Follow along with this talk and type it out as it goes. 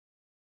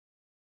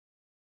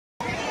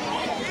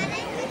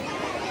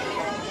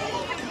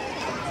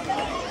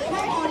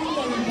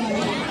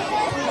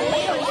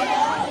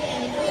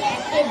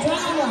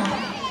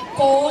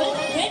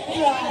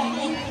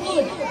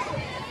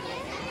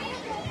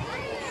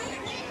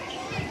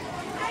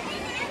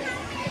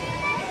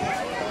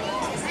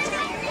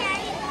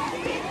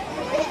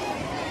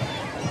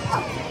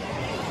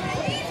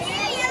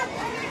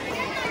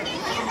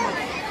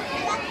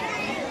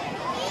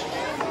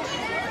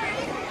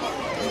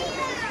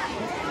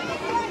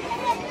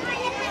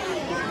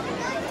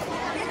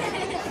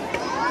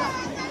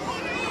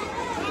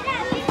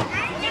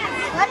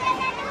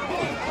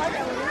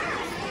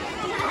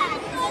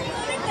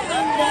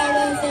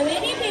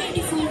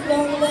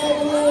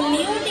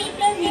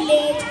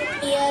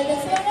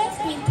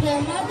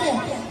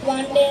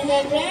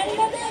while her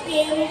grandmother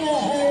gave her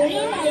a very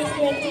nice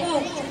red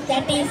cloth.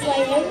 That is why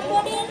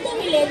everybody in the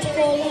village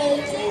called her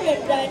Little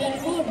Red Riding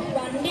Hood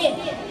one day.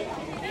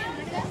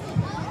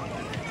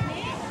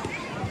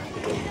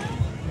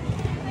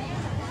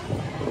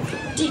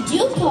 Did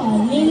you call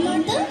me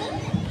mother?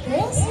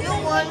 Yes, you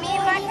call me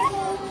mother.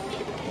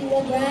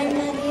 Your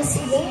grandmother is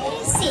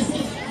very sick.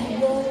 I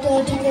want her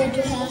to go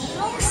to her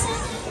house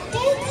and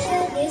take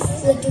her this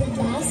little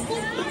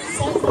basket with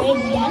some bread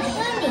and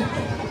honey.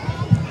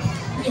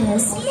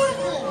 Yes,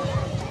 mother.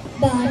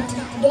 But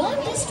don't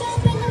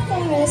disturb in the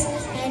forest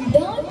and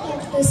don't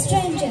talk to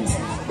strangers.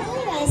 Do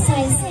as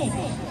I say.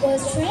 Go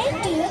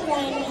straight to your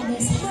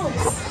grandmother's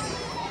house.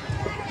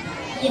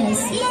 Yes,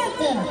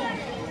 mother.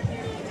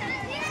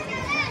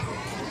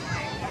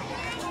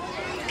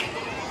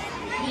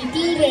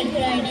 Little Red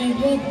Riding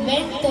Hood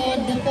went toward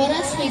the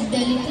forest with the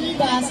little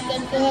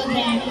basket for her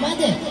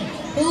grandmother,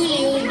 who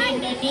lived in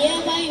a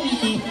nearby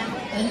village.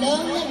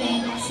 Along the way,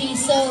 she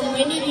saw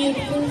many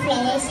beautiful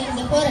flowers in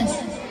the forest.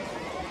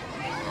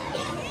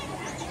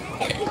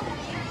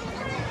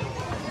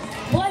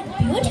 What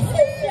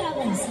beautiful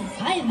flowers!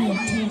 I will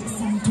take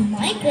some to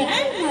my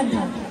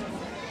grandmother.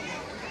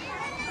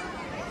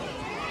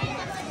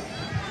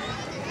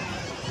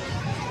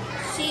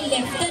 She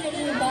left the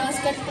little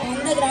basket on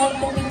the ground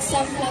to pick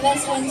some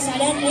flowers when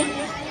suddenly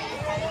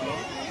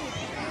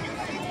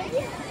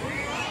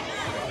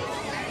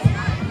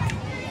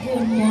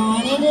Good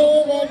morning,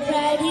 Little Red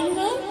Riding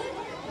Hood.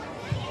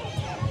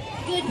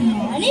 Good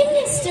morning,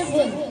 Mr.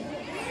 Bull.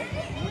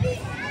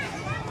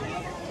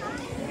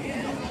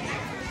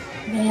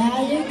 Where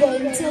are you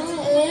going so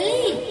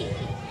early?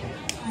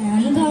 I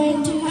am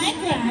going to my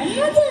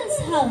grandmother's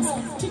house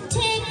to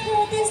take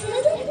her this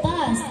little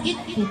basket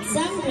with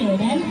some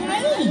bread and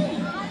honey.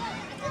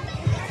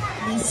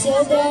 Does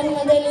your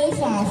grandmother live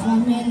far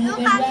from here,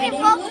 Little Red Riding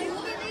Hood?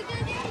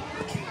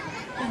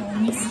 No,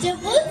 Mr.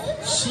 Bull,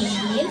 she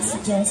lives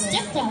just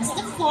across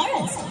the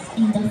forest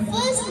in the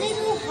first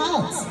little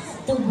house,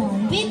 the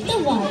one with the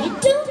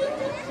white door.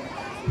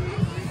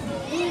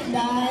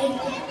 Goodbye.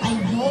 I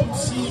hope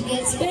she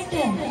gets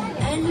better.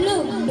 And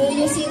look, do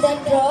you see that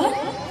road?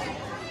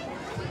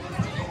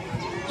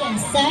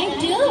 Yes, I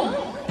do.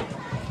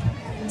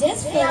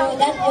 Just follow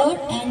that road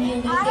and you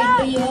will get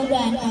to your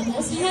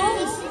grandmother's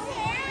house.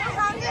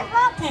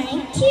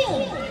 Thank you.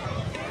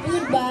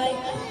 Goodbye.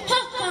 Ha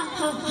ha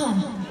ha ha.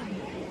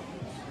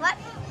 What?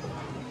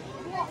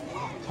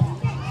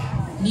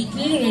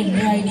 Little Red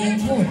Riding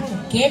Hood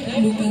kept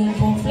looking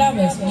for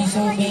flowers,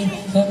 disobeying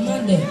her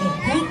mother,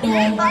 who told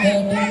her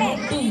not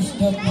to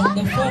stop in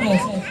the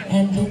forest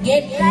and to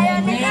get to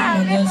her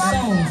grandmother's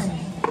house.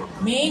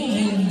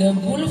 Meanwhile, the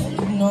wolf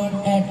ignored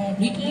at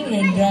Little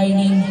Red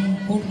Riding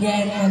Hood's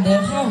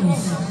grandmother's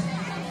house.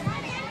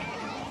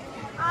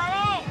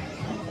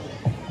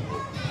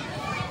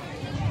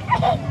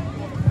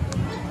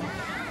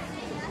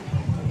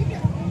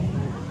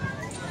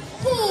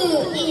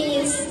 Who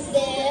is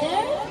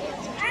there?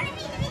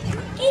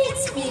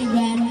 It's me,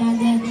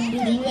 grandmother,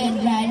 Little Red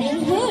Riding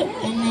Hood,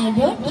 and I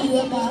brought you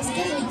a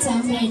basket with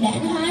some bread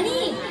and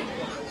honey.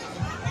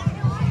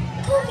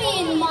 Come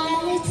in, my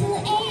little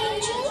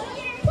angel.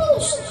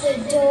 Push the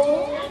door.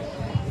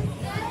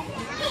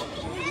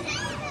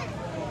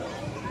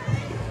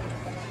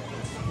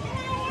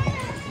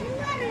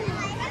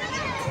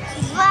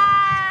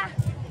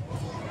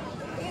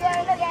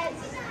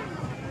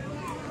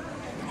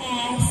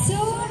 As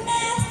soon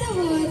as the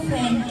wolf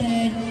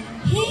entered,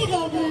 he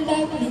gobbled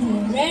up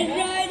Little Red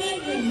Riding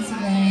Hood's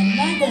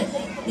grandmother.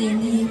 Then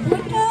he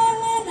put on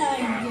a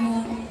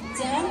nightgown,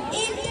 jumped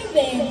into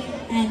bed,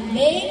 and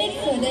waited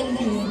for the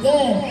little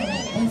girl.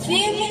 A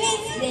few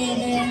minutes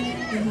later,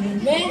 Little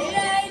Red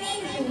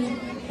Riding Hood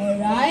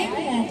arrived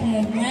at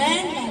her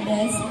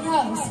grandmother's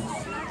house.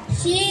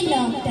 She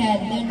knocked at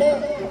the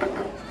door.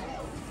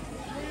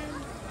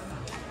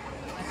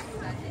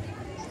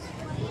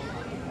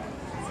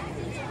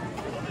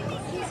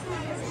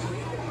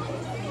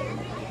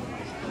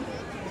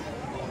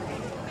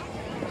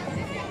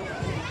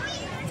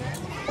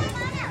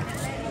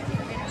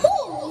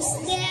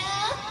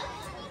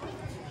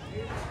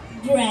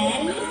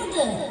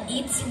 Grandmother,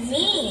 it's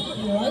me,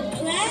 your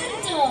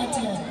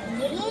granddaughter,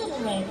 Little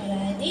Red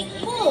Riding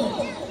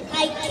Hood.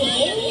 I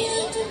came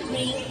here to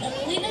bring a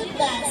little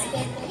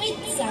basket with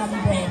some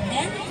bread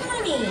and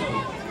honey.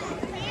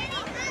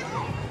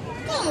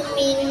 Come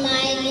in,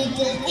 my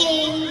little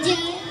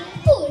angel.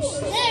 Push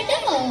the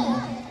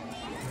door.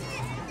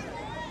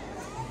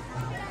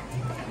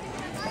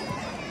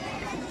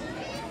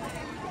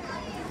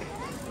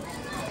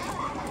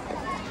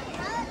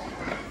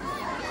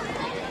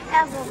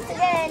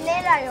 ले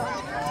लाओ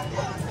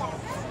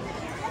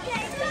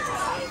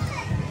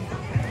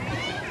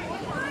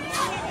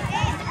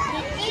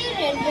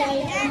Red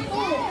Riding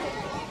Hood.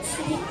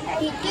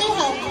 Little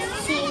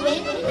house. She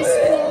went to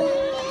school.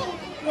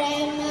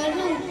 Grandma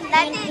room.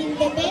 And in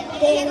the bed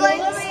there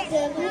was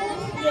the moon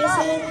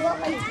dresser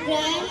with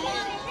Grandma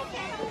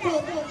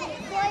Coco.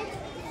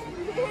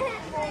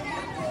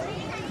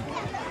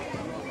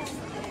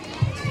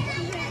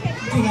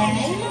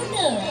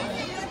 Grandmother,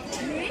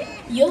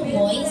 your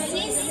voice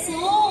is so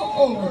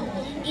old.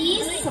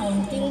 Is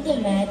something the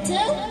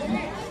matter?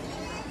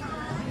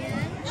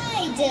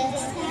 I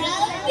just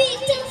have a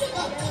bit of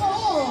a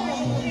cold.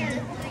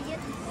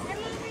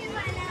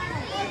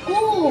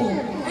 Oh,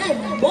 and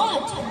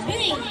what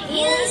big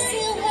ears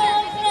you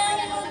have,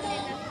 Grandmother?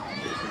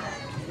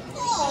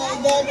 All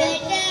the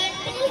better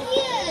to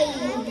hear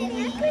you.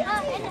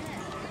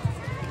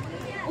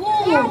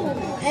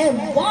 Oh, and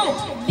what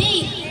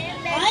big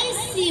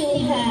eyes you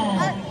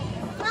have.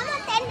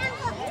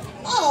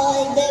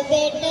 All the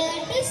better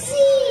to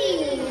see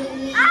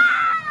you.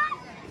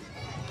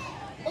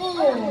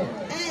 Oh,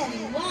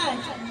 and what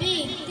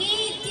big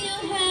teeth you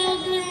have,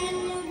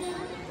 Grandmother.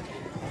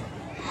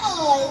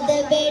 All the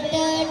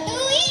better to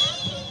eat.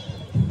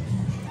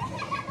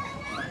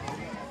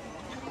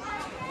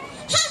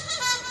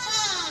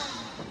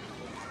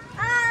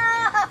 Ha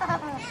ha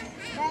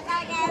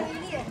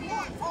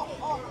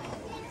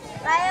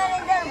Ryan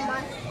is there,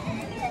 man.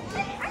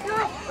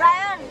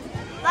 Ryan,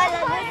 why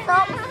let me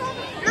stop?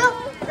 Look,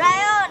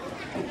 Ryan.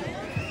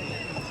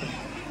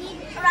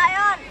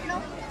 Ryan,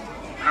 look.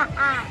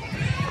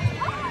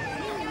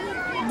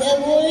 The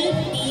wolf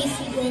is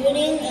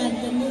roaring at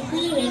the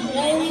little Red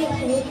Riding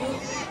Hood.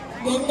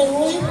 Then the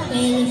wolf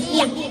fell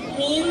asleep.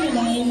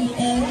 Meanwhile,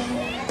 a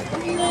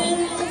man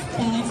was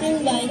passing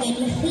by the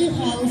little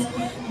house.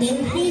 Then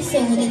he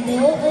saw the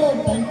door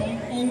open,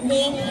 and he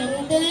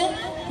entered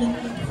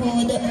for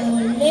the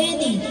old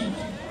lady.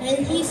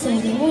 And he saw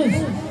the wolf.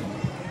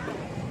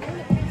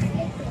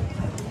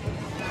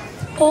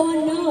 Oh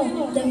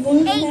no, the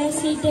wolf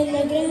has eaten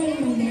the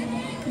grandmother,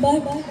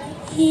 but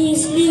he is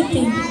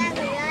sleeping.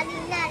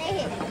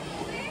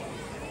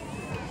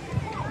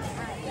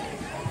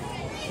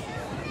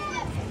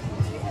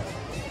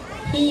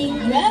 He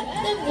grabbed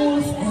the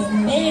wolf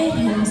and made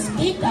him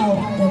spit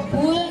out the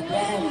poor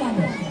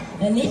grandmother,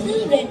 the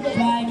little Red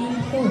Riding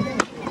Hood,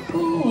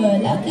 who were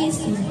lucky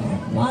to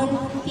have one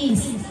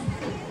piece.